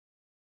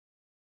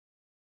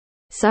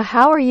So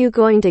how are you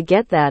going to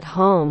get that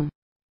home?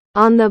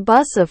 On the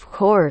bus, of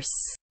course.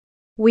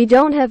 We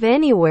don't have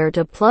anywhere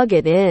to plug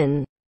it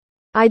in.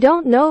 I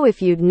don't know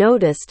if you'd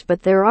noticed,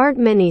 but there aren't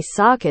many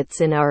sockets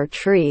in our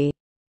tree.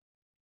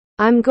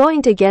 I'm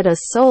going to get a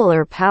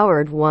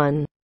solar-powered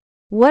one.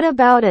 What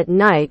about at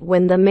night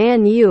when the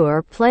Man U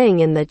are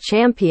playing in the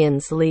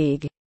Champions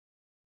League?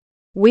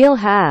 We'll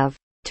have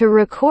to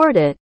record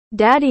it,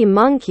 Daddy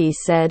Monkey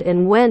said,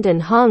 and went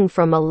and hung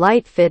from a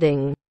light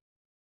fitting.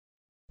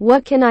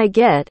 What can I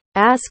get?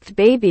 Asked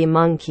Baby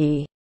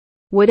Monkey.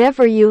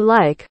 Whatever you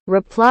like,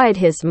 replied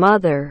his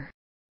mother.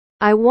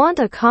 I want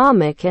a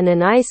comic and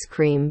an ice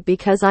cream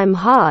because I'm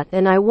hot,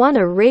 and I want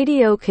a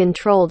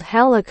radio-controlled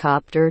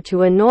helicopter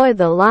to annoy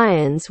the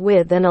lions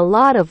with, and a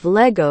lot of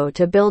Lego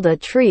to build a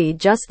tree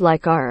just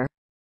like our.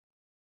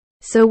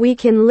 So we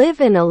can live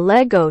in a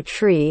Lego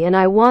tree, and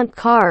I want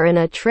car and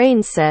a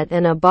train set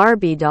and a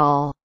Barbie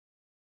doll.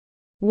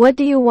 What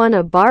do you want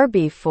a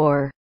Barbie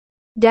for?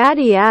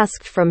 Daddy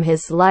asked from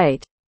his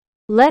light.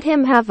 Let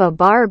him have a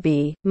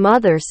Barbie,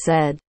 Mother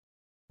said.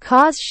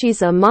 'Cause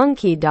she's a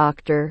monkey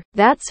doctor,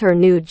 that's her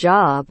new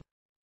job.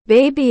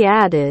 Baby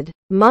added,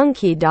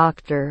 monkey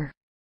doctor.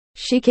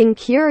 She can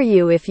cure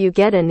you if you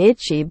get an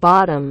itchy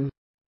bottom.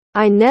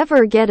 I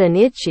never get an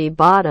itchy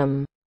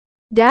bottom.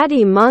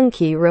 Daddy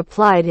Monkey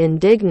replied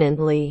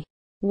indignantly.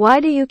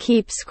 Why do you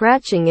keep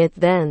scratching it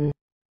then?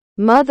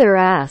 Mother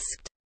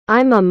asked.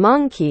 I'm a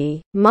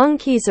monkey.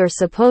 Monkeys are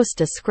supposed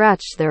to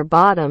scratch their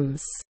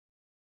bottoms.